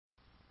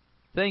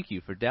Thank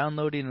you for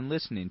downloading and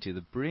listening to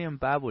the Berean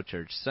Bible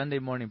Church Sunday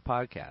Morning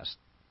Podcast.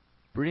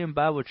 Berean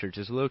Bible Church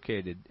is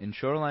located in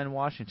Shoreline,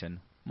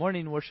 Washington,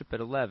 morning worship at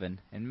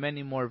 11, and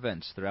many more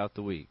events throughout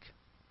the week.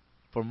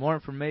 For more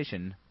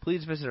information,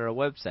 please visit our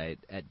website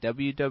at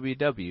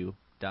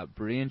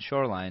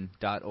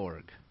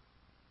www.bereanshoreline.org.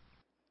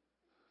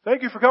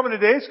 Thank you for coming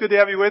today. It's good to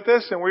have you with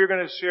us, and we're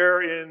going to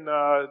share in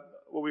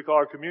what we call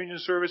our communion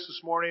service this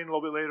morning, a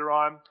little bit later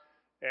on.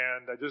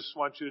 And I just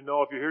want you to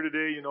know, if you're here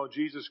today, you know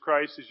Jesus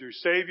Christ is your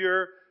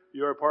Savior.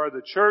 You are part of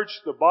the church,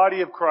 the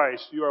body of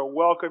Christ. You are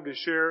welcome to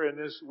share in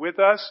this with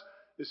us.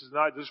 This is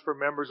not just for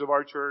members of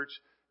our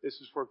church. This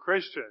is for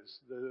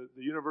Christians, the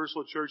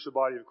universal church, the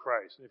body of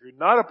Christ. And if you're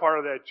not a part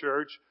of that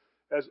church,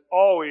 as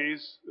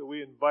always,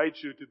 we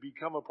invite you to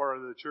become a part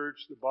of the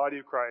church, the body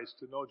of Christ,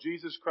 to know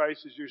Jesus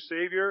Christ is your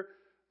Savior.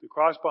 The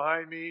cross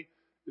behind me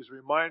is a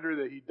reminder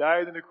that He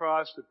died on the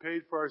cross to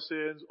pay for our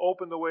sins,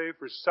 open the way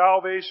for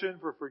salvation,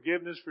 for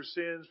forgiveness for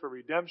sins, for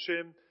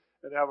redemption,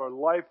 and have a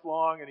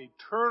lifelong and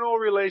eternal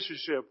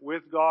relationship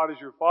with God as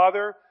your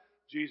Father,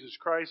 Jesus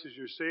Christ as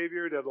your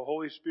Savior, to have the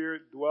Holy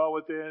Spirit dwell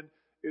within.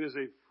 It is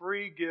a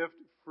free gift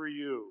for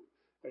you,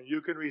 and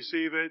you can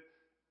receive it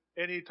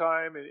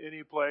anytime in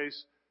any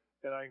place.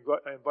 And I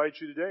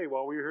invite you today,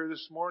 while we're here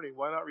this morning,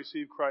 why not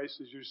receive Christ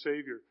as your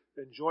Savior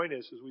and join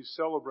us as we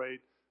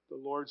celebrate the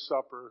Lord's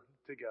Supper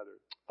together.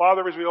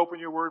 Father, as we open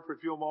your word for a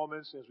few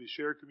moments, as we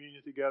share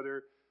communion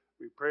together,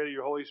 we pray that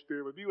your Holy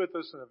Spirit would be with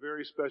us in a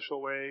very special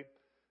way.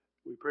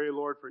 We pray,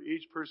 Lord, for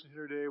each person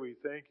here today. We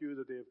thank you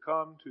that they have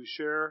come to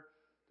share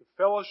the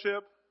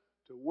fellowship,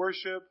 to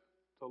worship,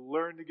 to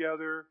learn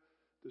together,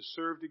 to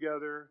serve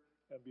together,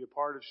 and be a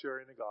part of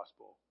sharing the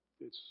gospel.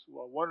 It's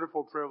a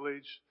wonderful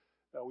privilege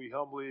that we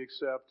humbly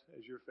accept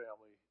as your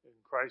family. In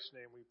Christ's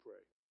name we pray.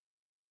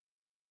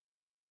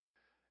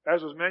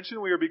 As was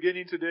mentioned, we are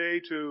beginning today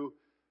to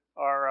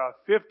our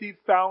 50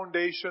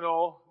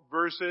 foundational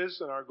verses,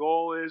 and our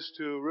goal is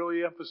to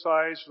really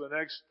emphasize for the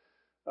next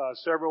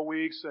several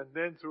weeks and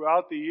then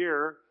throughout the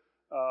year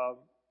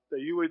that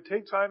you would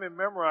take time and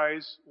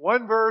memorize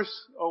one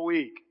verse a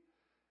week,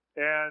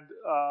 and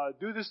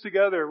do this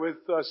together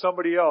with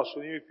somebody else.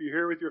 If you're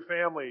here with your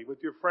family,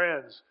 with your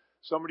friends,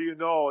 somebody you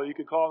know, you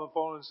can call on the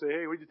phone and say,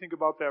 "Hey, what did you think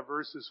about that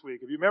verse this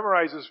week?" If you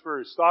memorize this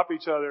verse, stop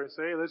each other and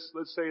say, "Hey,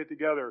 let's say it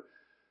together."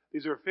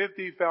 These are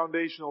 50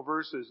 foundational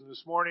verses. And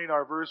this morning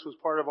our verse was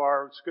part of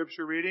our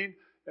scripture reading.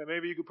 And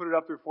maybe you could put it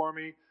up there for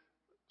me.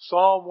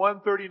 Psalm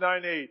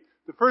 139:8.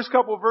 The first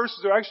couple of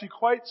verses are actually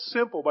quite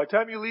simple. By the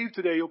time you leave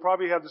today, you'll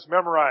probably have this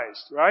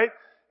memorized, right?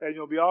 And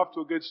you'll be off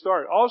to a good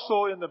start.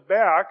 Also in the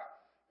back,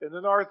 in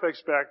the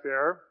narthex back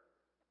there,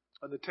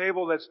 on the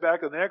table that's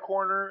back in that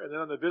corner, and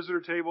then on the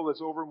visitor table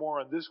that's over more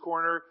on this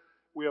corner,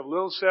 we have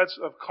little sets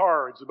of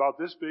cards about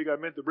this big. I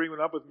meant to bring one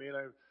up with me,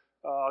 and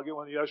I'll get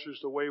one of the ushers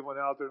to wave one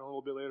out there a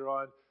little bit later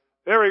on.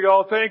 There we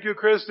go. Thank you,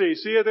 Christy.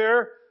 See it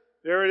there?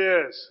 There it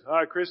is. All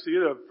right, Christy,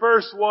 you're the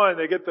first one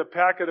to get the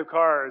packet of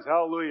cards.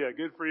 Hallelujah.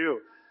 Good for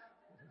you.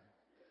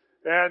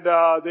 And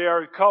they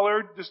are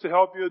colored just to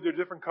help you. There are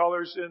different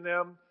colors in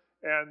them.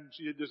 And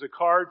there's a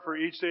card for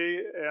each day,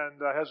 and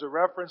has a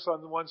reference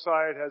on the one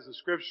side, has the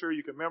scripture.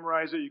 You can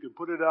memorize it. You can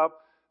put it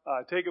up.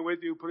 Take it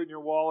with you. Put it in your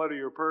wallet or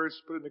your purse.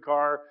 Put it in the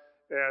car.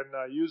 And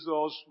use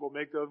those. We'll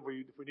make them.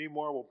 If we need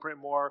more, we'll print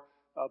more.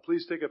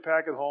 Please take a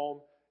packet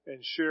home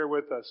and share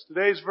with us.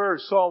 Today's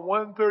verse, Psalm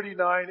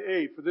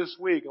 139:8 for this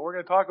week. And we're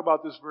going to talk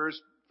about this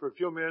verse for a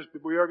few minutes,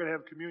 but we are going to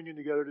have communion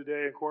together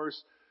today, of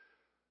course.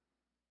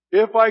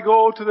 If I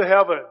go to the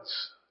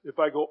heavens, if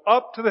I go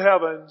up to the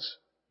heavens,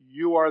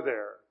 you are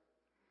there.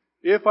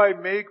 If I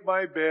make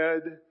my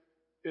bed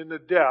in the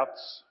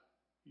depths,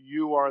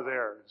 you are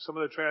there. Some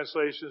of the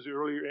translations, the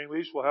earlier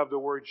English, will have the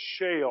word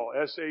Sheol,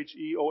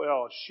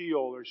 S-H-E-O-L,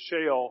 Sheol or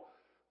Sheol,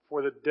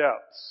 for the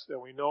depths.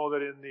 And we know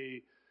that in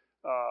the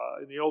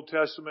Old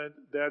Testament,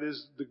 that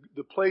is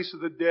the place of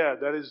the dead.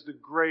 That is the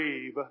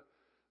grave.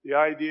 The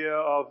idea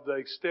of the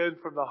extent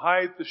from the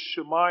height, the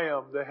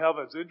Shemayim, the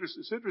heavens.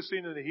 It's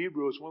interesting in the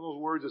Hebrew. It's one of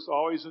those words that's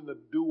always in the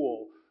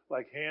dual.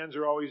 Like hands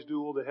are always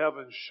dual. The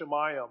heavens,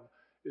 Shemayim,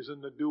 is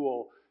in the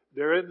dual.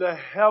 They're in the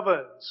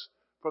heavens.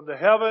 From the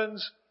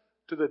heavens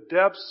to the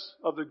depths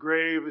of the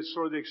grave is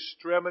sort of the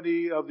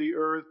extremity of the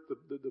earth,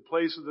 the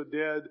place of the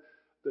dead,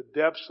 the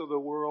depths of the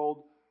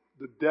world.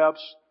 The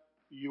depths,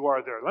 you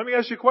are there. Let me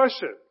ask you a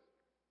question.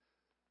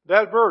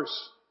 That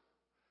verse,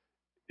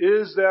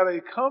 is that a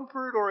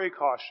comfort or a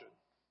caution?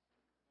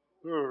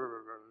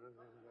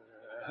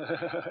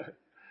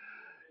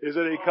 Is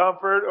it a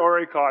comfort or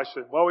a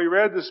caution? Well, we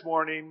read this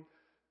morning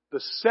the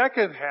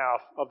second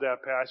half of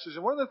that passage.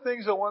 And one of the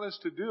things I want us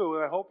to do,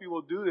 and I hope you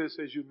will do this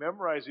as you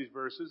memorize these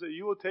verses, that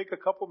you will take a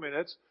couple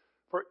minutes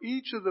for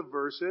each of the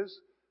verses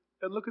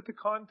and look at the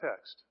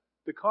context.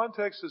 The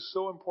context is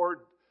so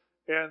important.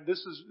 And this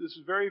is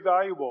very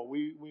valuable.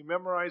 We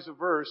memorize a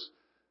verse,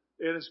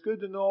 and it's good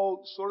to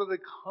know sort of the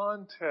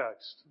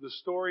context, the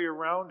story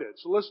around it.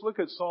 So let's look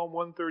at Psalm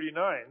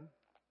 139.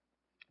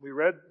 We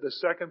read the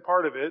second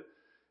part of it,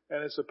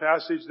 and it's a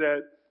passage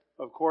that,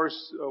 of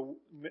course,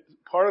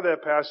 part of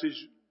that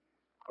passage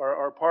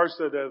are parts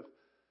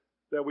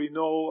that we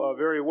know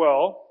very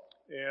well.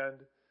 And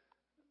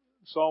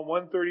Psalm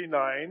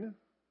 139, and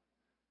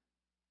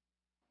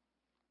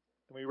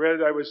we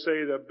read, I would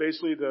say, that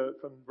basically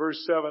from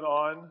verse 7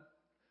 on.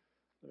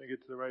 Let me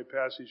get to the right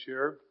passage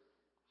here.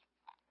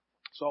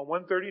 Psalm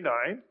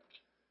 139.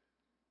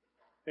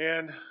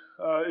 And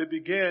it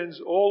begins,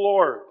 O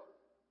Lord,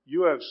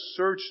 you have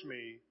searched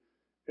me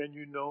and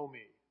you know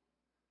me.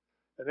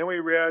 And then we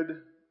read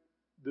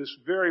this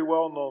very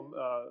well-known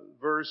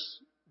verse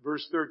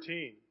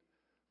 13.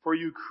 For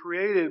you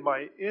created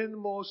my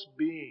inmost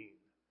being.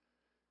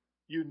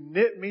 You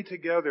knit me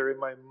together in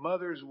my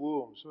mother's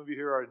womb. Some of you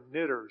here are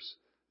knitters.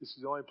 This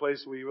is the only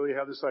place we really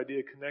have this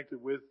idea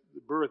connected with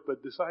the birth.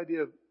 But this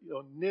idea of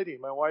knitting,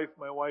 my wife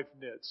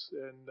knits,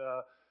 and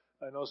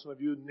I know some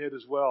of you knit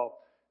as well.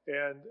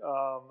 And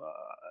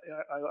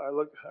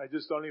I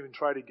just don't even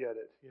try to get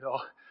it,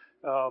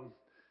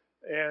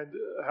 and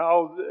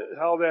how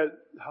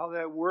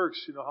that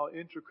works, how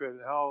intricate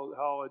and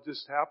how it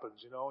just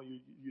happens,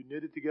 you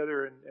knit it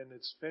together and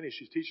it's finished.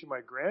 She's teaching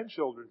my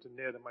grandchildren to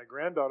knit, and my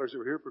granddaughters who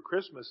were here for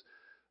Christmas,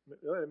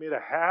 they made a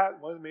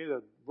hat, one made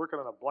working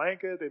on a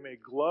blanket, they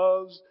made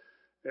gloves,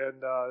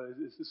 and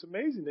it's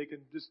amazing they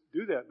can just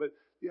do that. But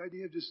the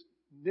idea of just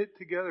knit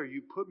together,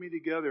 you put me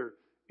together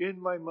in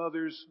my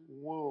mother's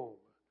womb.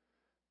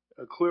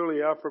 A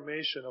clearly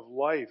affirmation of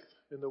life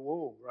in the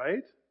womb,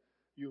 right?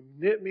 You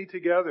knit me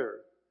together.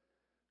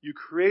 You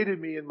created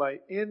me in my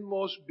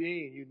inmost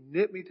being. You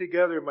knit me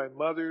together in my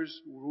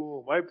mother's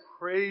womb. I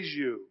praise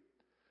you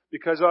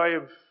because I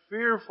am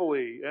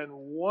fearfully and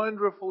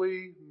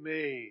wonderfully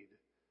made.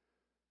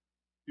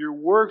 Your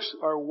works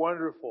are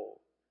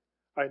wonderful.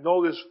 I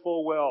know this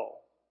full well.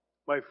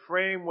 My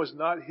frame was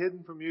not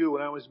hidden from you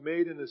when I was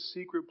made in a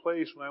secret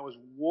place, when I was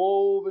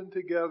woven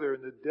together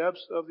in the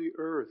depths of the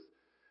earth.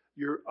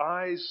 Your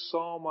eyes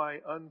saw my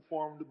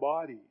unformed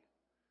body.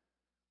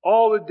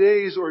 All the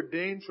days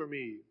ordained for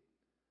me.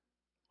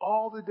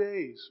 All the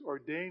days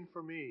ordained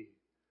for me,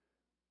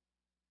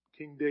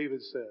 King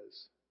David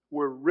says,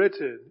 were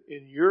written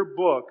in your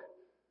book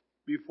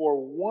before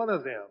one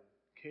of them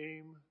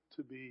came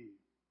to be.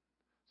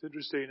 It's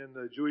interesting, in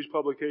the Jewish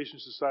Publication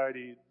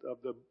Society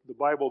of the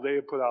Bible they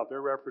have put out,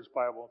 their reference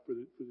Bible for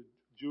the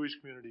Jewish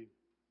community,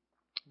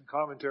 the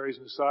commentaries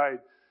inside,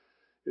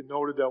 it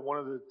noted that one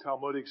of the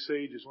Talmudic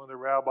sages, one of the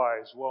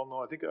rabbis, well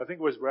known, I think it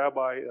was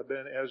Rabbi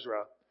Ben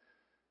Ezra,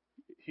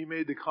 he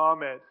made the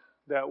comment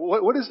that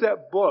what is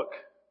that book?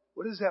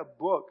 What is that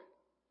book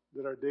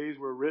that our days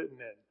were written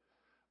in?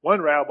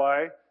 One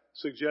rabbi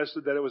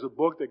suggested that it was a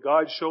book that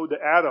God showed to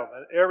Adam,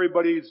 and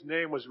everybody's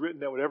name was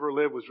written that would ever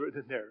live was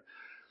written in there.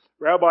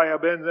 Rabbi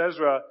Ben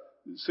Ezra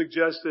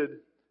suggested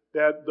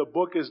that the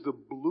book is the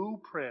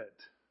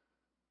blueprints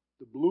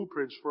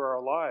for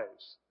our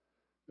lives.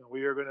 And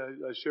we are going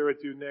to share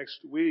with you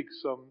next week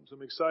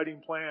some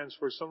exciting plans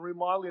for some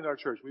remodeling in our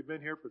church. We've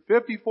been here for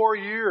 54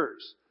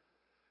 years.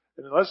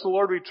 And unless the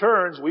Lord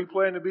returns, we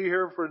plan to be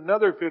here for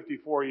another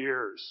 54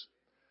 years.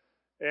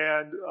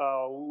 And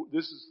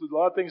this is a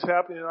lot of things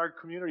happening in our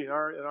community, in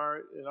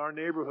our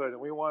neighborhood,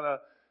 and we want to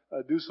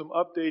do some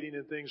updating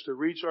and things to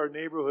reach our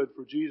neighborhood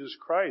for Jesus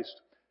Christ.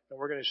 And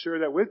we're going to share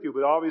that with you.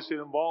 But obviously,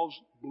 it involves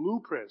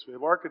blueprints. We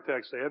have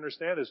architects; they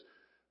understand this.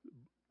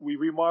 We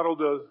remodeled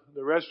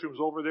the restrooms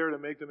over there to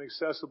make them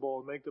accessible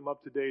and make them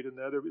up to date in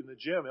the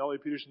gym, L.A.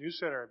 Peterson Youth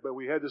Center. But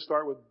we had to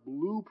start with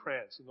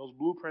blueprints, and those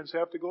blueprints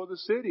have to go to the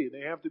city, and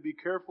they have to be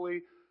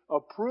carefully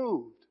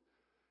approved.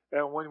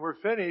 And when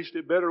we're finished,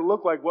 it better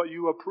look like what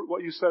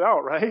you set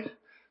out, right?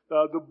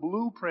 The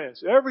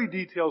blueprints, every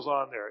detail's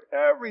on there.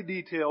 Every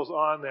detail's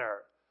on there.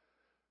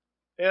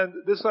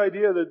 And this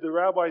idea that the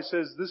rabbi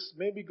says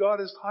maybe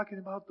God is talking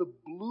about the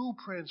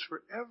blueprints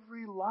for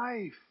every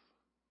life.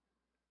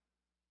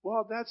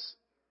 Well, that's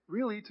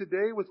really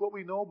today with what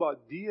we know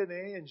about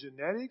DNA and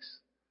genetics,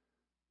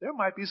 there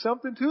might be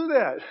something to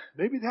that.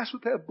 Maybe that's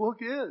what that book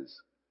is.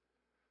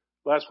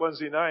 Last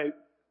Wednesday night,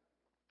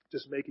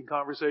 just making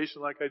conversation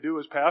like I do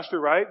as pastor,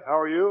 right? How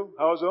are you?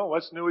 How's it going?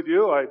 What's new with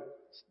you? I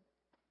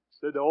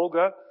said to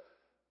Olga,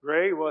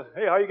 Gray, well,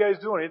 hey, how you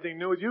guys doing? Anything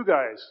new with you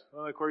guys?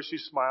 Well, of course, she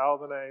smiled,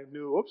 and I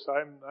knew, oops,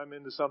 I'm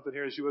into something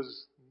here.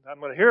 I'm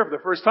going to hear it for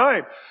the first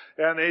time.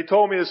 And they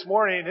told me this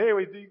morning, hey,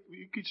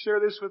 you could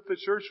share this with the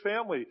church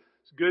family.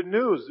 It's good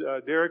news.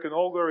 Derek and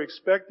Olga are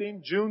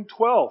expecting June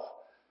 12th,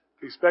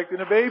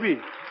 expecting a baby.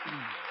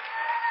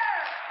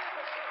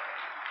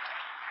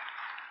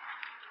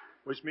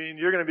 Which means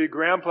you're going to be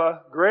Grandpa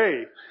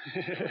Gray.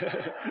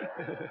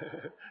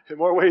 In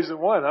more ways than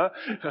one, huh?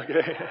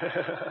 Okay.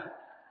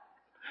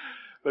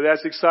 But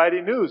that's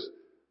exciting news.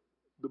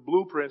 The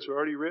blueprints are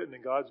already written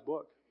in God's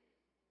book.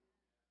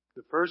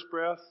 The first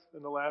breath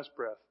and the last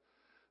breath.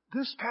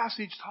 This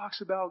passage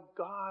talks about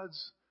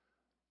God's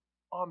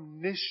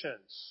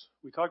omniscience.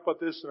 We talked about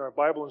this in our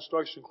Bible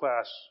instruction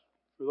class.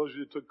 For those of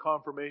you who took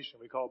confirmation,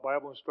 we call it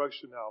Bible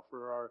instruction now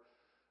for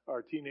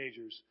our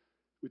teenagers.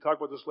 We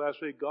talked about this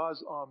last week.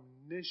 God's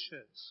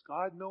omniscience.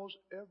 God knows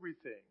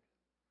everything.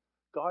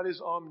 God is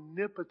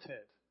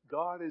omnipotent.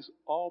 God is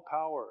all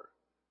powerful.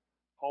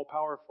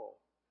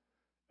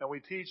 And we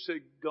teach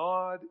that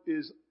God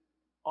is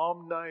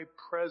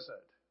omnipresent.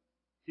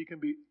 He can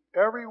be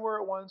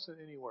everywhere at once and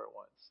anywhere at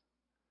once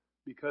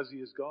because He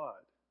is God.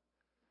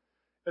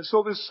 And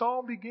so this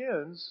psalm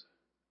begins,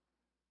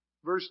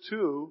 verse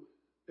 2,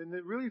 and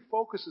it really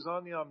focuses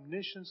on the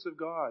omniscience of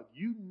God.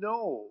 You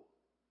know,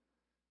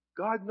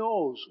 God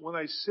knows when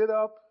I sit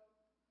up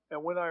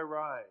and when I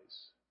rise.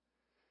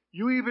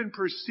 You even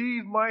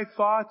perceive my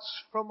thoughts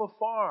from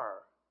afar.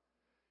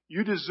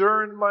 You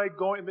discern my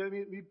going,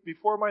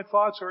 before my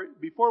thoughts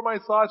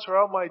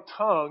are out my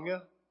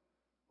tongue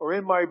or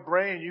in my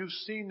brain, you've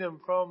seen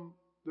them from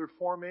their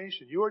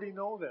formation. You already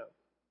know them.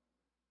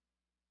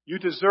 You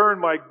discern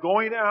my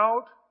going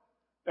out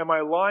and my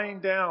lying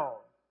down.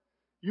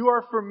 You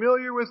are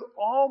familiar with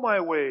all my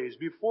ways.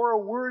 Before a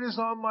word is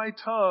on my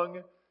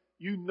tongue,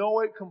 you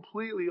know it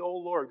completely, O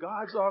Lord.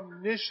 God's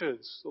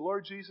omniscience, the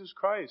Lord Jesus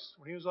Christ,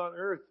 when He was on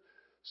earth,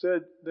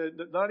 said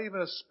that not even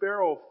a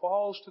sparrow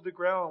falls to the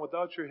ground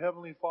without your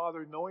Heavenly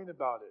Father knowing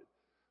about it.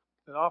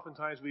 And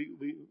oftentimes we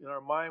in our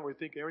mind, we're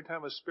thinking every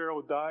time a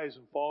sparrow dies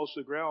and falls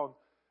to the ground,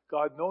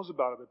 God knows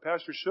about it. But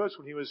Pastor Schutz,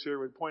 when he was here,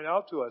 would point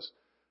out to us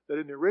that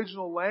in the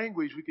original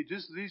language, we could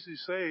just as easily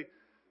say,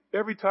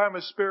 every time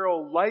a sparrow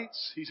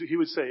lights, he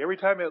would say, every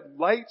time it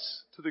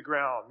lights to the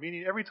ground,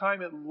 meaning every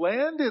time it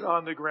landed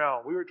on the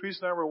ground. Teresa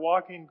and I were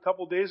walking a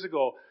couple days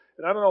ago,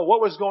 and I don't know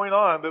what was going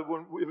on, but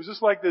when, it was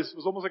just like this, it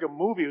was almost like a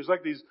movie. It was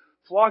like these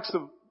flocks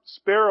of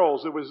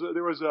sparrows. There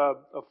was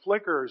a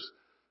flickers.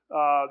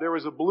 There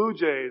was a blue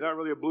jay, not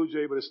really a blue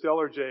jay, but a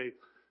stellar jay.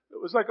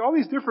 It was like all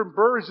these different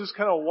birds just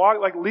kind of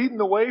like leading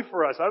the way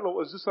for us. I don't know, it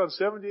was just on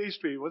 78th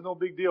Street. It was no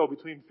big deal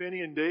between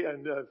Finney and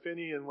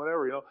Finney and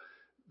whatever,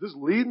 just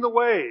leading the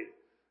way.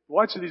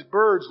 Watching these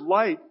birds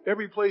light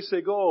every place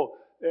they go.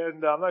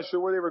 And I'm not sure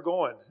where they were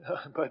going,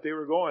 but they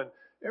were going.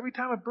 Every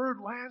time a bird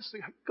lands,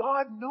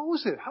 God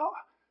knows it. How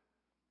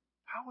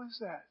is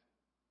that?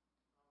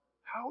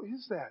 How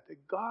is that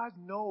God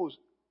knows?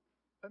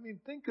 I mean,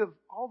 think of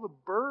all the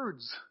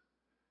birds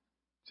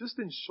just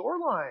in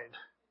Shoreline.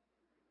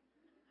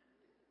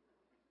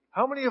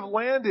 How many have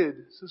landed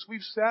since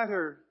we've sat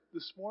here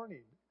this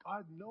morning?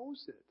 God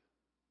knows it.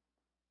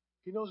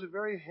 He knows the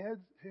very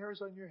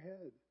hairs on your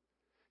head.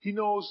 He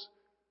knows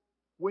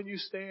when you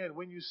stand,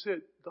 when you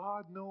sit.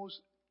 God knows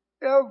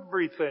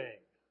everything.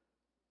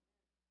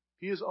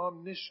 He is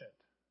omniscient.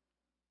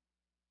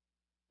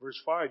 Verse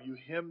 5, you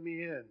hem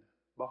me in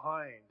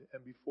behind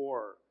and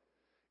before.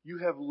 You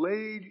have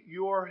laid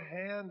your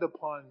hand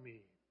upon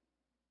me.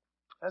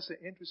 That's an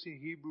interesting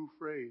Hebrew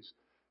phrase.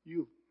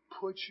 You've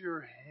put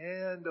your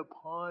hand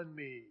upon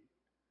me.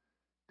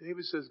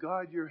 David says,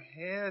 God, your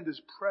hand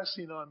is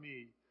pressing on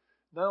me.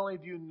 Not only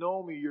do you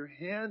know me, your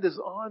hand is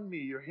on me.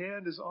 Your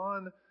hand is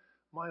on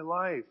my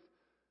life.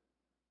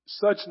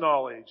 Such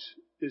knowledge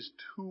is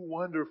too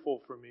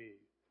wonderful for me.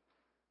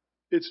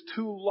 It's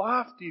too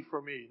lofty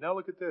for me. Now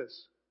look at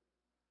this.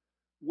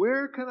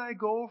 Where can I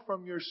go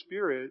from your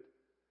Spirit?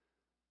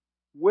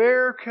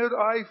 Where could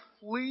I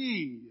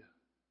flee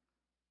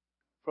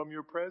from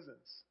your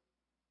presence?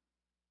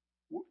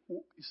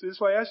 So this is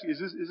why I ask you,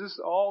 is this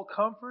all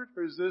comfort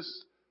or is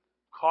this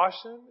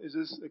caution? Is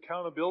this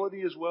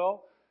accountability as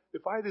well?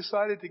 If I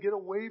decided to get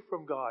away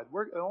from God,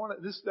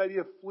 this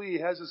idea of flee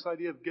has this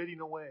idea of getting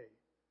away.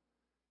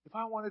 If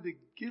I wanted to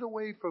get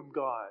away from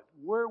God,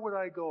 where would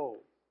I go?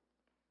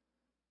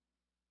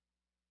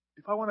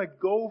 If I want to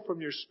go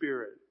from your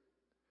Spirit,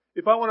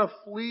 if I want to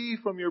flee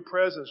from your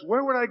presence,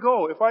 where would I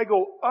go? If I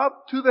go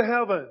up to the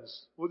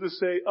heavens, we'll just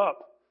say up.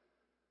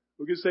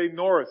 We can say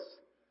north.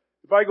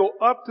 If I go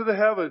up to the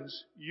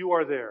heavens, you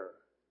are there.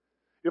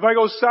 If I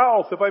go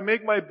south, if I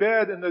make my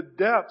bed in the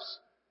depths,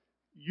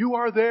 you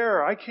are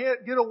there. I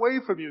can't get away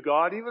from you,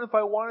 God, even if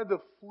I wanted to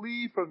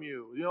flee from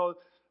you.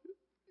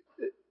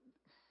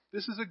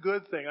 This is a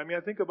good thing. I mean,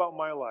 I think about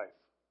my life.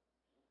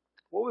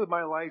 What would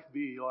my life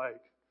be like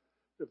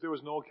if there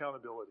was no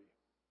accountability?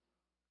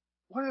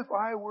 What if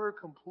I were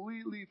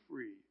completely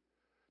free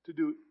to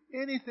do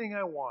anything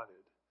I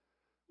wanted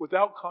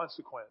without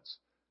consequence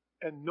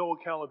and no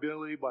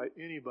accountability by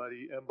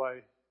anybody and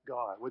by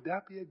God? Would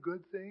that be a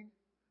good thing?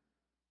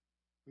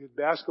 We had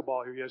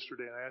basketball here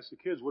yesterday, and I asked the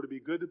kids, would it be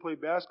good to play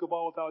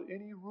basketball without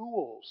any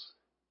rules?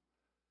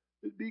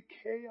 It'd be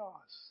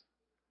chaos.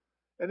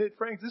 And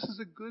Frank, this is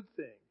a good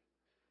thing.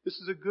 This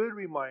is a good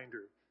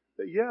reminder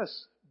that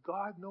yes,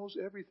 God knows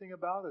everything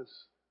about us.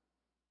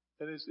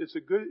 And it's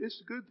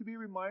good to be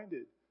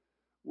reminded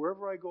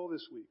wherever I go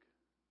this week,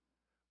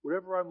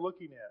 whatever I'm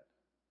looking at,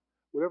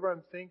 whatever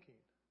I'm thinking,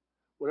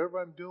 whatever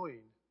I'm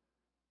doing,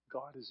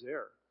 God is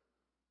there.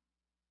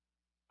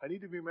 I need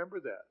to remember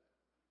that.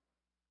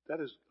 That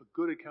is a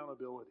good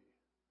accountability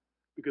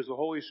because the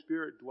Holy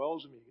Spirit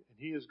dwells in me and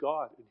He is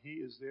God and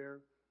He is there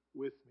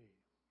with me.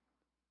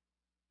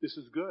 This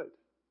is good.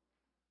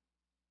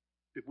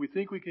 If we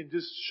think we can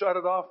just shut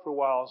it off for a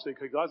while and say,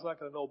 okay, God's not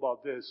going to know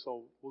about this,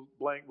 so we'll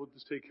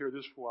just take care of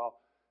this for a while.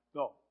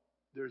 No,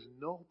 there's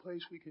no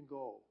place we can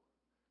go.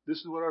 This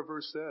is what our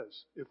verse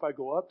says. If I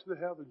go up to the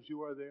heavens,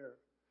 you are there.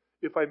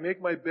 If I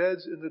make my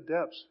beds in the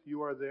depths,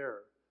 you are there.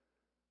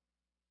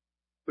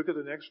 Look at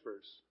the next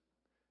verse.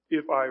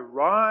 If I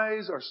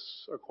rise, our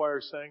choir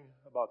sang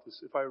about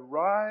this, if I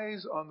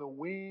rise on the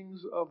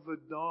wings of the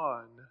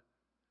dawn,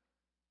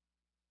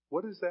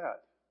 what is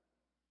that?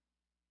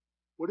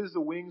 What is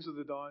the wings of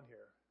the dawn here?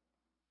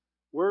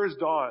 Where is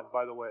dawn,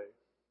 by the way?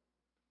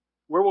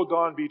 Where will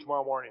dawn be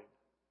tomorrow morning?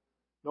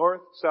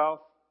 North, south,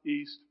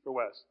 east, or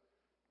west?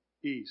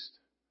 East.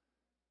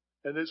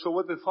 And then, so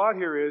what the thought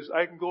here is,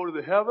 I can go to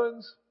the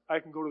heavens,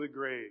 I can go to the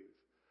grave.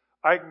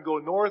 I can go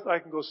north, I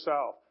can go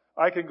south.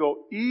 I can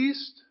go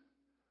east,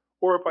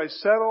 or if I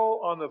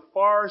settle on the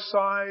far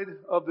side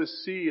of the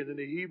sea, and in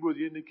the Hebrew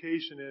the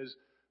indication is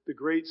the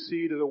great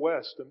sea to the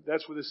west. And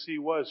that's where the sea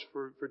was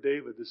for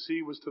David. The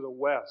sea was to the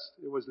west.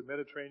 It was the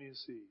Mediterranean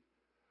Sea.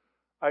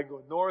 I can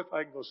go north,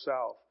 I can go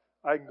south.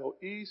 I can go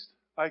east,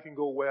 I can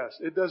go west.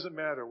 It doesn't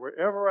matter.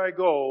 Wherever I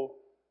go,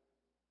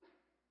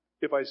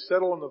 if I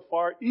settle on the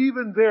far,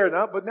 even there,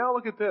 but now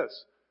look at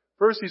this.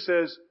 First he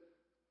says,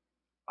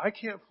 I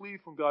can't flee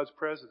from God's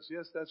presence.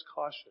 Yes, that's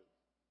caution.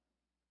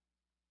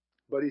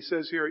 But he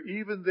says here,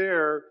 even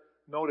there,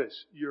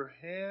 notice, your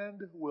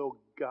hand will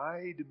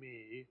guide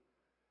me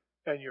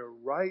and your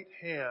right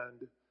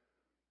hand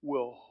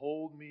will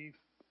hold me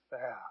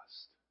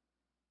fast.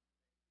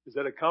 Is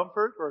that a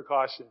comfort or a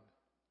caution?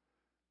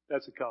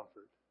 That's a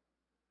comfort.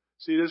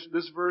 See,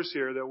 this verse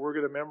here that we're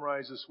going to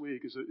memorize this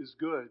week is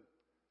good.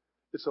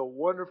 It's a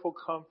wonderful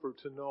comfort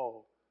to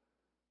know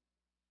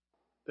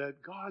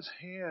that God's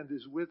hand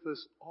is with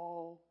us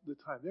all the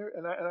time.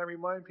 And I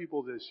remind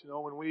people this,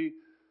 when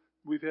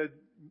we've had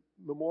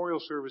memorial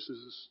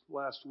services this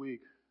last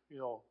week,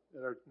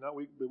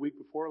 the week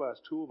before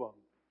last, 2 of them.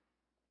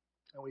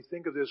 And we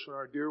think of this when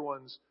our dear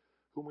ones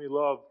whom we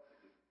love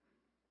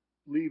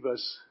leave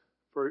us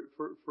for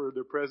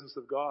the presence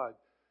of God.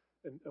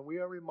 And we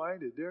are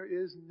reminded there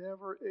is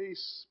never a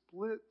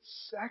split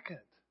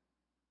second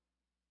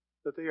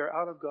that they are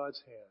out of God's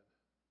hand.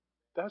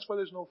 That's why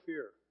there's no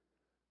fear.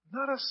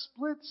 Not a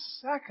split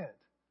second.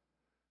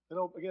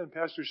 Again,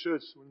 Pastor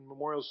Schutz, in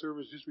memorial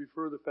service, just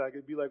refer to the fact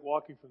it'd be like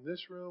walking from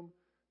this room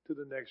to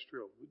the next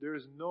room. There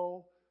is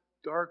no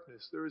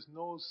darkness. There is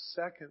no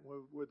second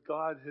where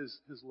God has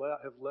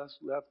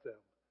left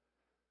them.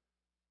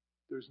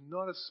 There's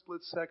not a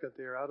split second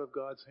they are out of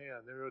God's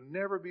hand. There will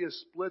never be a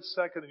split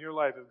second in your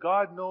life. If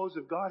God knows,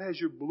 if God has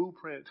your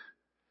blueprint,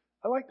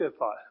 I like that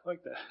thought. I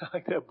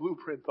like that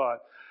blueprint thought.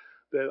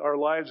 That our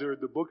lives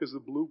the book is the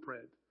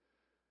blueprint.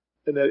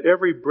 And that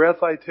every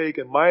breath I take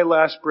and my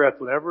last breath,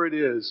 whatever it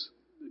is,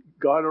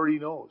 God already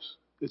knows.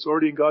 It's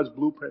already in God's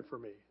blueprint for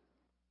me.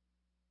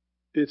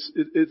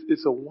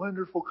 It's a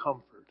wonderful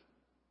comfort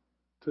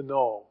to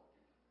know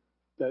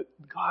that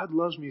God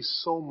loves me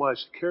so much,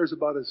 cares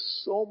about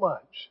us so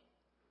much.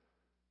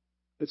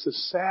 It's a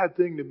sad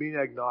thing to be an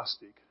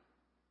agnostic.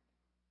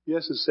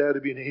 Yes, it's sad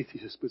to be an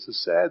atheist, but it's a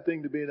sad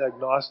thing to be an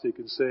agnostic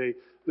and say,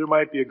 there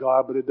might be a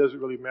God, but it doesn't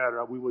really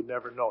matter. We would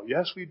never know.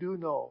 Yes, we do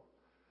know.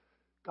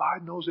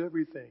 God knows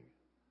everything.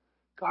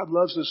 God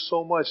loves us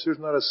so much, there's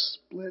not a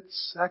split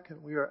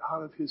second we are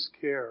out of His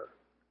care.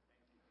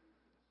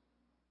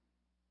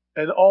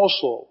 And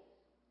also,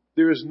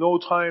 there is no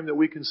time that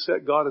we can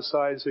set God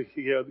aside and say,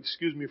 yeah,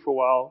 excuse me for a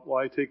while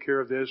I take care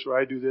of this or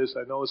I do this.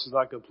 I know this is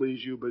not going to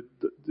please you, but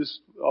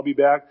I'll be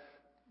back.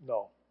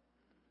 No.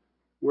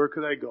 Where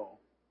could I go?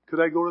 Could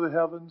I go to the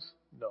heavens?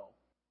 No.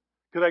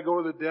 Could I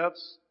go to the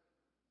depths?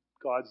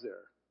 God's there.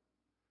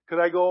 Could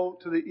I go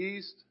to the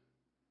east?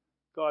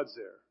 God's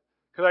there.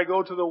 Could I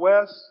go to the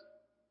west?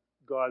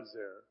 God's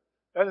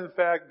there. And in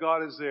fact,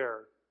 God is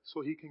there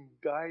so He can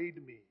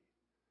guide me.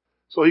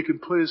 So He can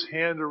put His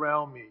hand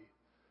around me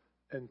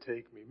and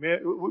take me.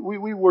 Man,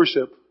 we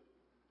worship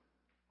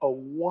a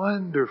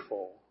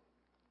wonderful,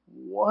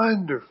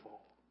 wonderful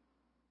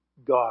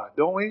God,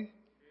 don't we? Amen.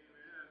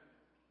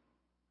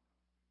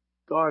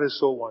 God is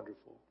so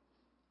wonderful.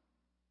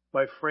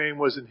 My frame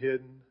wasn't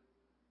hidden.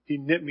 He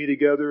knit me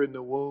together in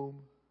the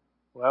womb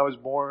when I was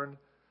born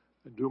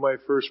and drew my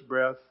first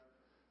breath.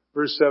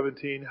 Verse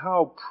 17,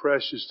 how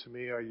precious to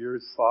me are your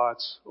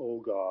thoughts, O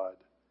God.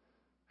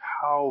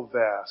 How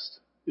vast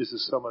is the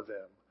sum of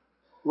them.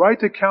 Right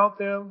to count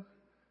them,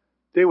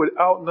 they would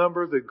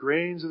outnumber the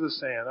grains of the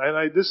sand.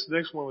 This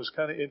next one was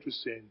kind of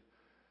interesting.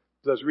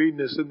 As I was reading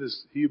this in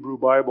this Hebrew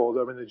Bible,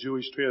 the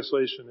Jewish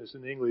translation is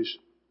in English.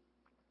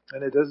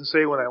 And it doesn't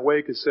say when I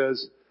wake, it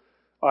says,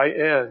 I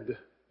end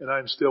and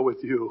I'm still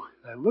with you.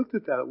 And I looked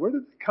at that. Where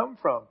did it come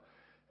from?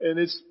 And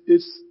it's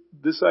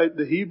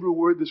the Hebrew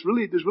word. There's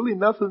really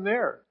nothing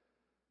there.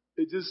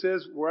 It just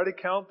says, were I to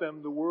count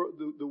them, the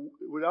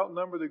would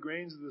outnumber the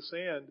grains of the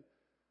sand.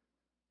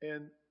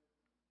 And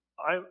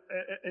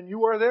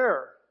you are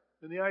there.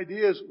 And the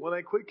idea is when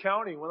I quit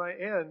counting, when I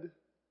end,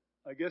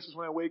 I guess it's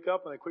when I wake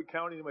up and I quit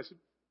counting and I say,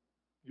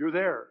 you're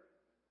there.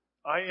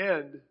 I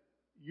end.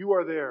 You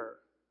are there.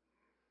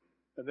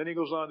 And then he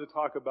goes on to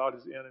talk about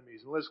his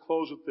enemies. And let's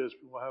close with this.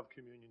 We'll have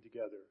communion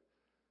together.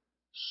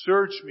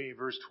 Search me,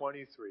 verse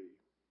 23.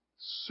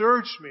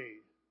 Search me.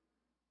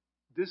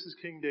 This is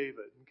King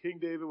David. And King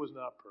David was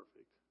not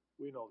perfect.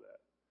 We know that.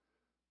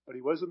 But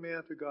he was a man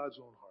after God's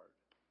own heart.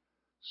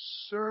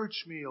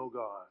 Search me, O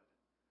God,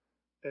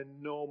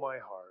 and know my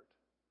heart.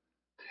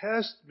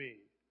 Test me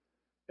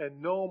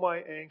and know my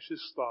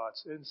anxious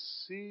thoughts, and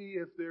see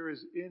if there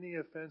is any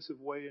offensive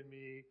way in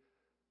me,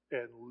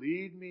 and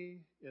lead me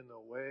in the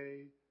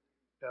way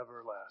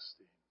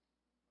everlasting.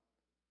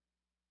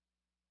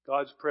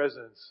 God's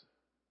presence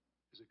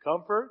is a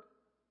comfort.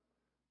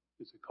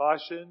 It's a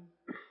caution.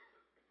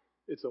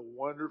 It's a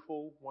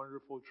wonderful,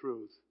 wonderful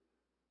truth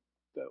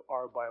that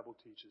our Bible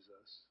teaches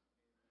us.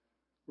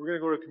 We're going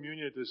to go to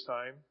communion at this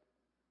time.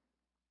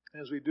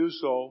 As we do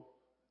so,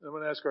 I'm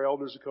going to ask our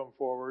elders to come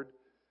forward.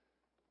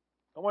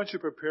 I want you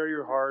to prepare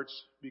your hearts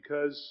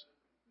because,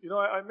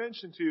 I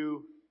mentioned to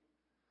you,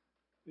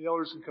 the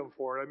elders can come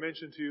forward. I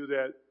mentioned to you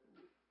that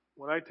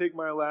when I take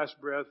my last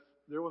breath,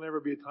 there will never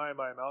be a time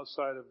I am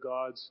outside of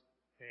God's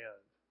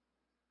hand.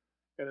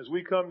 And as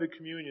we come to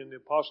communion, the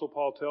Apostle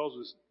Paul tells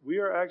us,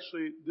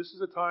 this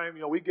is a time,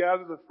 we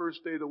gather the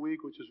first day of the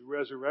week, which is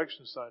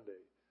Resurrection Sunday.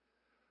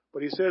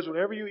 But he says,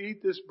 whenever you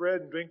eat this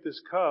bread and drink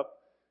this cup,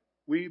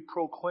 we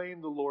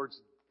proclaim the Lord's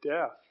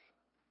death.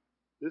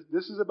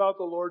 This is about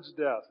the Lord's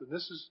death. And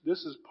this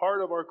is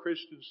part of our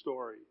Christian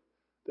story.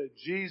 That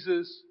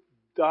Jesus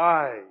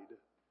died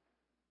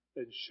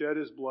and shed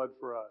His blood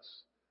for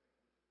us.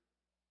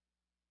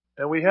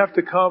 And we have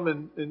to come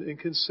and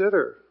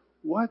consider,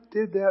 what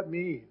did that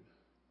mean?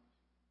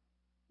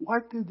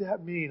 What did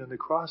that mean on the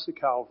cross of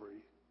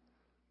Calvary?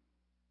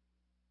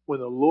 When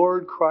the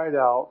Lord cried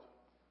out,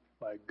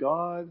 my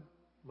God,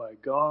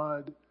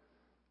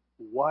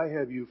 why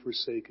have you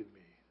forsaken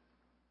me?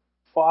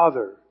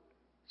 Father,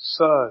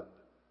 Son,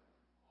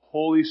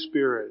 Holy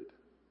Spirit,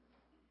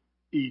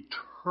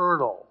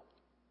 eternal.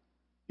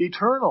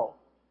 Eternal.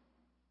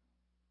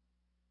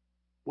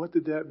 What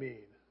did that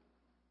mean?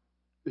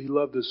 That He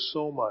loved us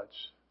so much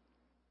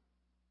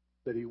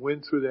that He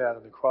went through that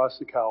on the cross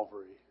of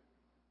Calvary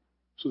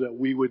so that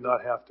we would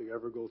not have to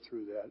ever go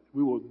through that.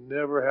 We will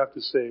never have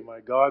to say,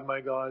 my God,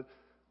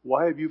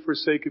 why have you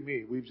forsaken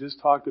me? We've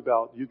just talked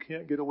about you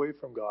can't get away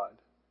from God.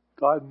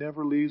 God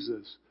never leaves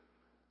us.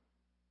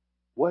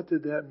 What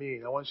did that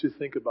mean? I want you to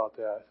think about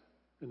that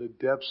and the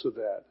depths of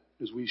that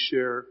as we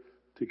share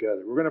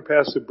together. We're going to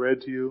pass the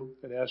bread to you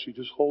and ask you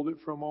just hold it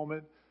for a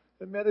moment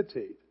and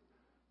meditate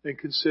and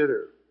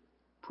consider,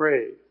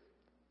 pray,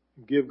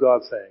 and give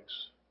God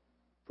thanks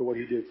for what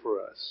He did for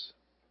us.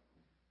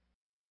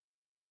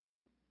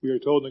 We are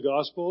told in the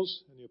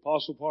Gospels, and the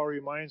Apostle Paul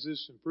reminds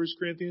us in 1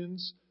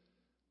 Corinthians,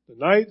 the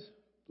night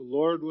the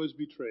Lord was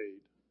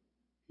betrayed,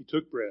 He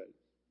took bread.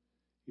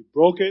 He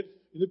broke it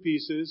into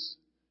pieces,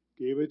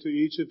 gave it to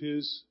each of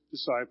His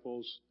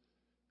disciples,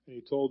 and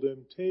He told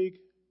them,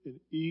 take and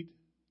eat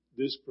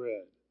this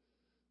bread.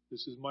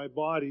 This is my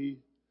body,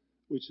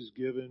 which is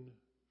given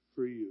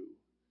for you.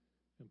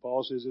 And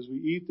Paul says, as we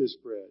eat this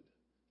bread,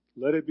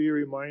 let it be a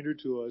reminder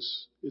to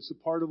us, it's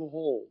a part of a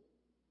whole,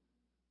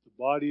 the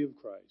body of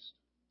Christ.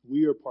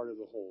 We are part of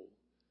the whole.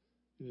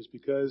 And it's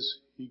because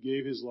He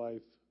gave His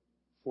life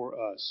for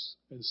us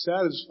and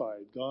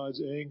satisfied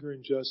God's anger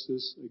and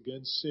justice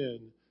against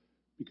sin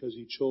because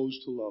He chose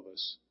to love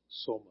us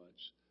so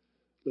much.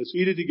 Let's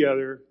eat it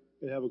together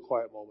and have a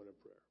quiet moment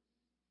of prayer.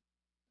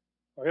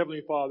 Our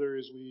Heavenly Father,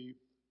 as we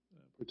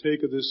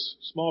partake of this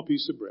small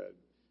piece of bread,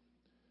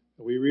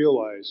 we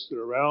realize that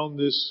around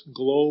this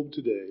globe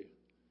today,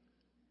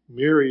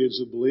 myriads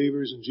of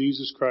believers in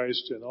Jesus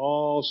Christ in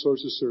all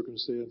sorts of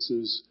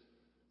circumstances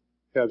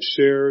have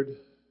shared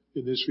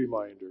in this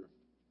reminder.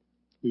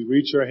 We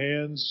reach our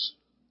hands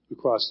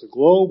across the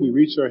globe. We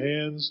reach our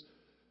hands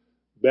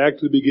back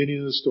to the beginning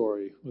of the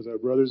story with our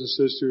brothers and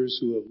sisters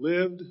who have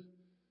lived,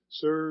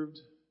 served,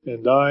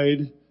 and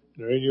died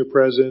and are in Your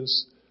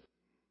presence.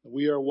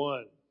 We are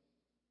one.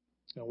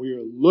 And we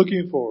are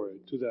looking forward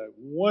to that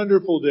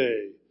wonderful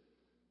day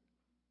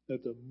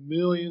that the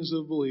millions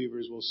of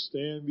believers will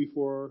stand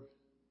before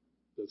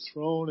the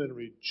throne and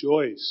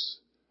rejoice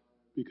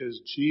because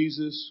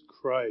Jesus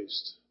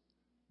Christ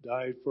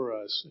died for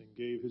us and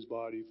gave His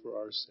body for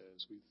our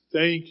sins. We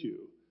thank You.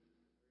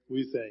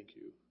 We thank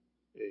You.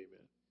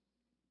 Amen.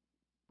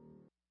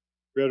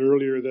 We read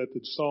earlier that the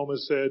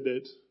psalmist said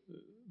that,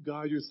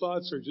 God, Your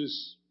thoughts are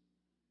just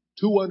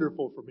too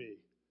wonderful for me.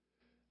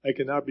 I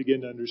cannot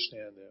begin to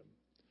understand them.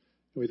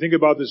 And we think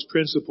about this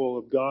principle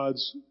of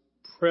God's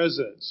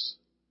presence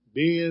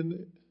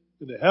being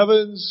in the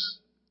heavens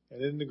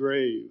and in the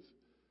grave,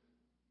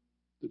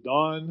 the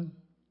dawn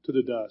to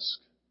the dusk.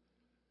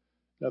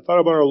 And I thought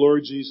about our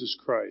Lord Jesus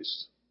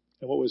Christ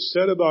and what was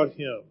said about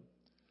Him.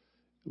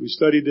 We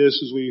studied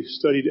this as we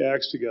studied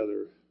Acts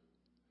together.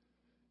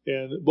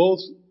 And both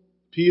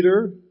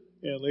Peter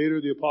and later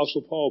the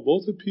Apostle Paul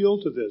both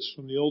appealed to this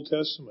from the Old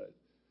Testament.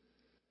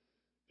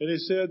 And they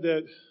said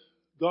that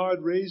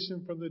God raised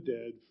Him from the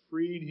dead,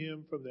 freeing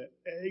Him from the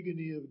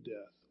agony of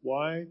death.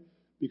 Why?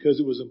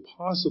 Because it was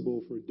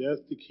impossible for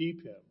death to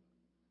keep Him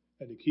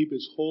and to keep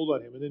its hold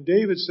on Him. And then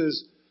David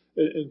says,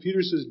 and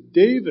Peter says,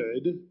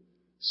 David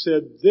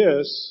said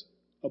this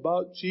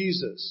about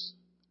Jesus.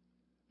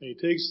 And he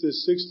takes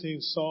this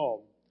 16th Psalm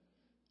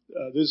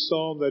This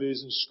psalm that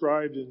is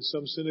inscribed in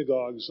some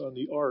synagogues on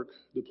the ark,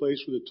 the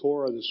place where the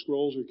Torah, the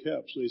scrolls are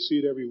kept, so they see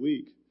it every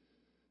week.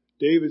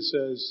 David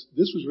says,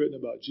 this was written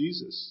about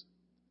Jesus.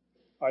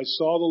 I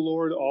saw the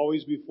Lord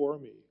always before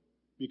me.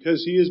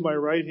 Because he is my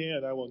right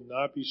hand, I will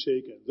not be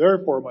shaken.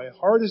 Therefore, my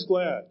heart is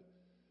glad.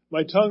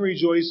 My tongue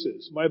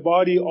rejoices. My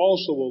body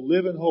also will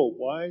live in hope.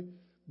 Why?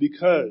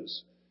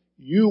 Because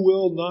you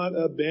will not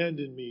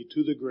abandon me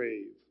to the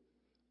grave,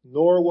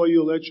 nor will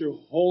you let your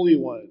Holy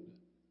One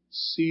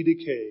see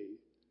decay.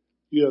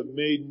 You have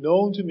made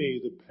known to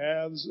me the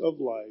paths of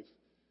life.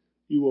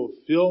 You will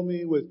fill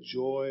me with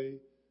joy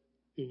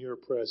in your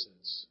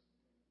presence.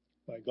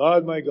 My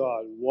God,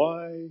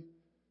 why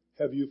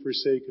have you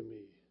forsaken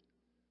me?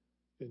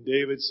 And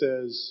David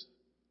says,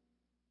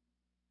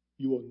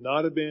 you will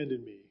not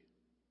abandon me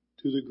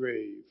to the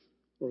grave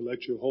or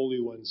let your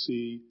Holy One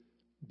see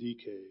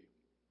decay.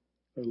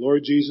 Our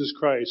Lord Jesus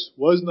Christ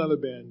was not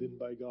abandoned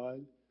by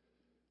God.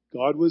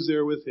 God was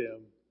there with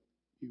him.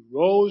 He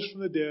rose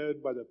from the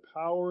dead by the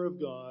power of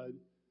God,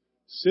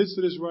 sits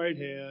at his right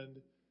hand,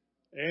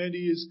 and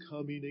he is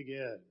coming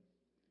again.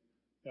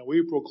 Now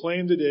we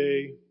proclaim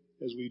today,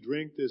 as we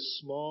drink this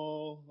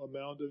small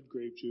amount of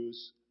grape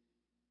juice,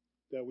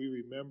 that we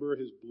remember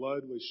his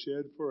blood was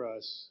shed for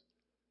us,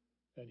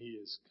 and he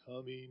is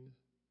coming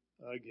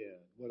again.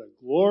 What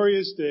a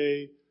glorious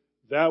day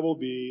that will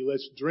be.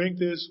 Let's drink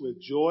this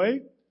with joy,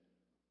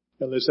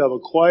 and let's have a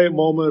quiet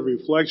moment of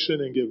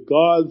reflection and give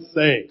God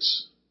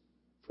thanks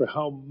for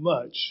how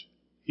much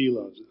he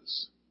loves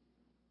us.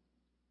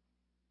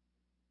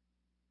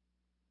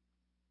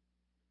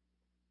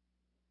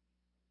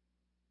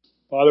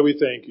 Father, we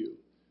thank you.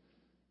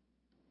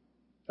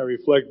 I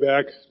reflect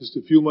back just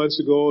a few months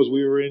ago as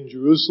we were in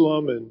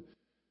Jerusalem and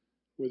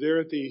we're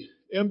there at the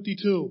empty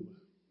tomb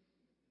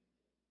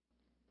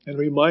and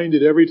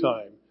reminded every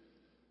time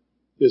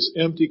this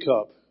empty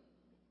cup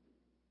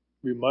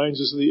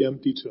reminds us of the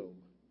empty tomb.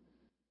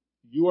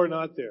 You are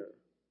not there.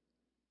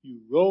 You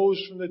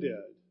rose from the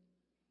dead.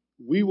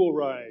 We will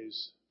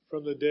rise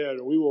from the dead,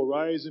 or we will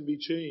rise and be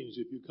changed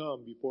if you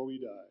come before we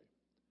die.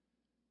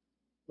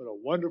 What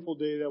a wonderful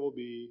day that will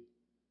be.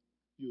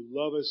 You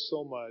love us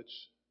so much.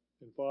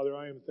 And Father,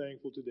 I am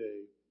thankful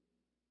today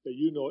that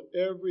you know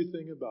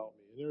everything about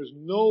me. And there is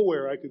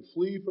nowhere I could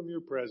flee from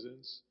your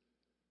presence.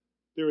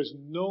 There is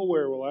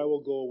nowhere where I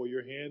will go where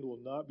your hand will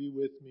not be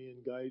with me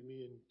and guide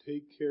me and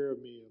take care of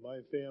me and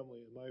my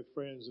family and my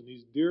friends and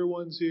these dear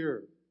ones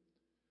here.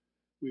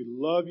 We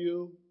love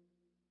you.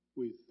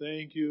 We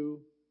thank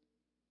you.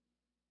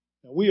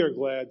 And we are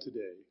glad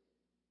today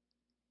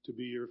to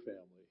be your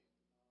family.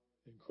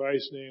 In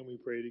Christ's name we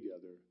pray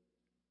together.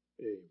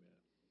 Amen.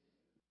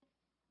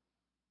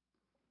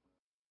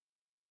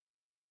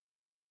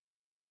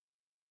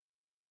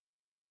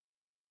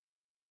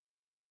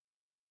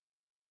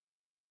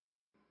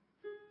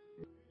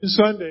 This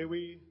Sunday,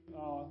 we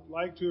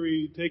like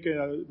to take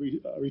a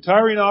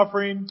retiring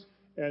offering,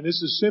 and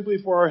this is simply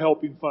for our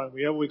helping fund.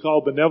 We have what we call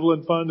a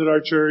benevolent fund at our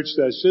church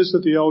that's just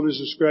at the elder's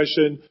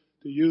discretion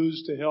to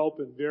use to help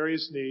in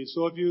various needs.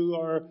 So if you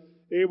are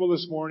able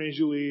this morning as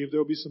you leave,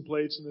 there'll be some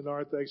plates in the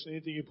narthex.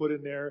 Anything you put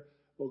in there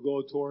will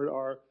go toward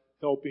our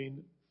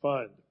helping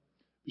fund.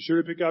 Be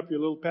sure to pick up your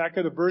little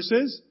packet of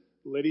verses.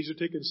 The ladies are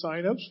taking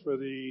sign-ups for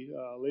the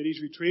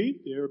ladies'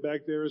 retreat. They're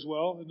back there as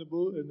well in the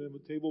booth and the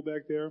table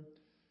back there.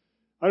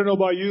 I don't know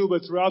about you,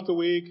 but throughout the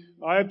week,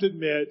 I have to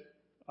admit,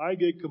 I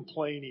get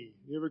complaining.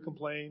 You ever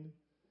complain?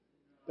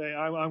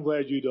 I'm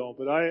glad you don't,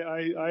 but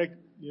I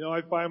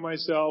find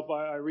myself,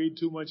 I read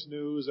too much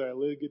news, I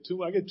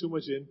get too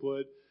much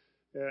input,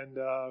 and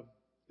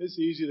it's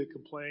easy to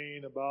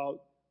complain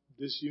about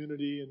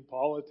disunity in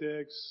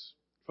politics,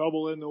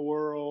 trouble in the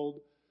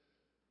world,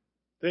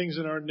 things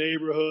in our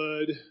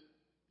neighborhood,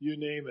 you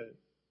name it.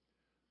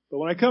 But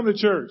when I come to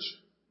church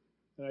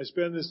and I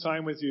spend this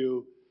time with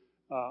you,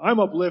 I'm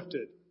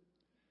uplifted.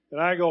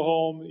 And I go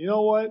home, you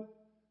know what?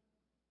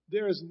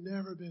 There has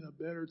never been a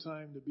better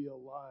time to be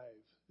alive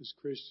as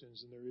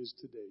Christians than there is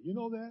today. You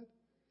know that?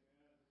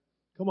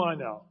 Come on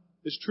now.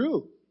 It's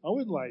true. I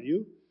wouldn't lie to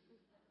you.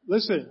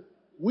 Listen,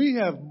 we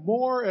have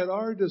more at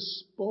our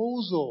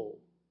disposal.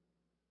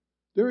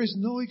 There is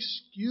no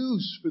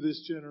excuse for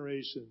this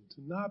generation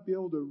to not be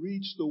able to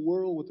reach the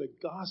world with the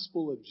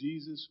gospel of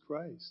Jesus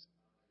Christ.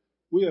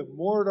 We have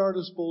more at our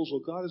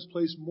disposal. God has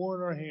placed more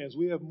in our hands.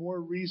 We have more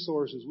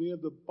resources. We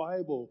have the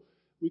Bible.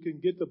 We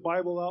can get the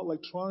Bible out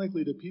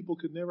electronically to people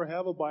who could never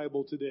have a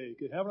Bible today.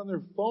 Could have it on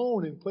their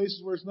phone in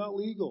places where it's not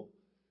legal.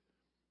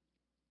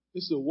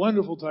 This is a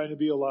wonderful time to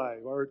be alive.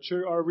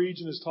 Our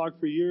region has talked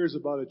for years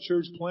about a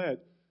church plant.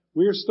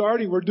 We're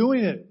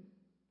doing it.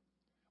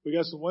 We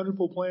got some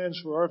wonderful plans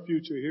for our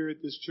future here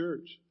at this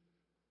church.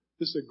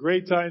 This is a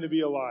great time to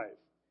be alive.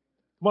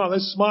 Come on,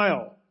 let's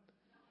smile.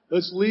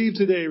 Let's leave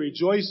today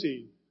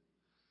rejoicing.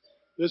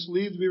 Let's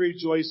leave to be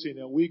rejoicing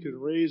that we can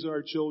raise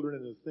our children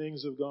in the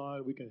things of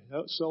God. We can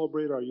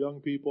celebrate our young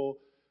people.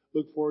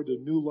 Look forward to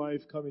new life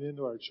coming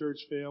into our church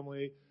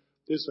family.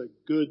 This is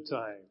a good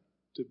time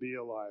to be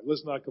alive.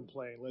 Let's not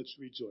complain. Let's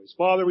rejoice.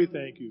 Father, we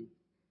thank you.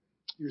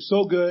 You're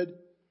so good.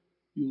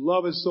 You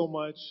love us so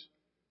much.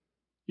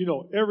 You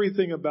know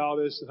everything about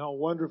us and how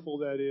wonderful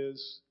that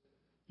is.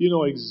 You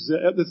know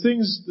the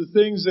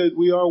things that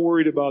we are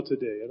worried about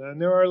today.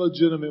 And there are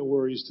legitimate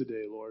worries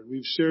today, Lord.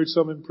 We've shared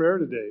some in prayer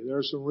today. There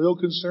are some real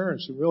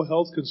concerns, some real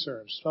health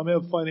concerns. Some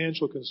have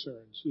financial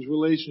concerns. There's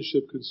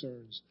relationship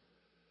concerns.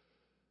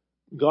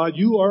 God,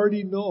 you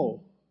already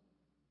know.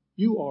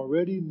 You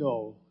already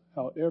know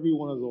how every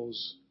one of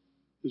those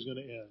is going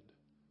to end.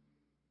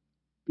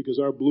 Because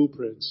our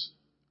blueprints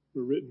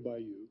were written by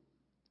you.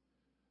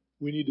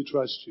 We need to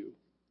trust you.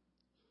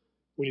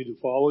 We need to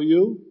follow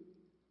you.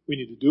 We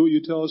need to do what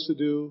you tell us to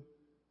do.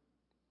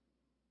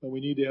 And we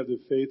need to have the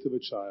faith of a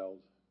child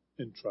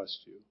and trust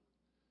you.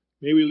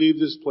 May we leave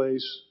this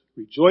place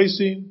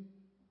rejoicing,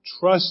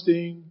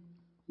 trusting,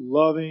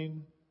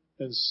 loving,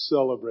 and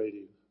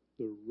celebrating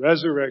the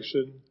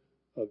resurrection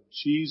of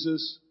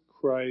Jesus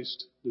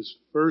Christ this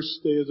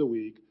first day of the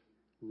week,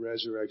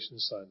 Resurrection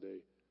Sunday.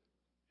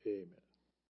 Amen.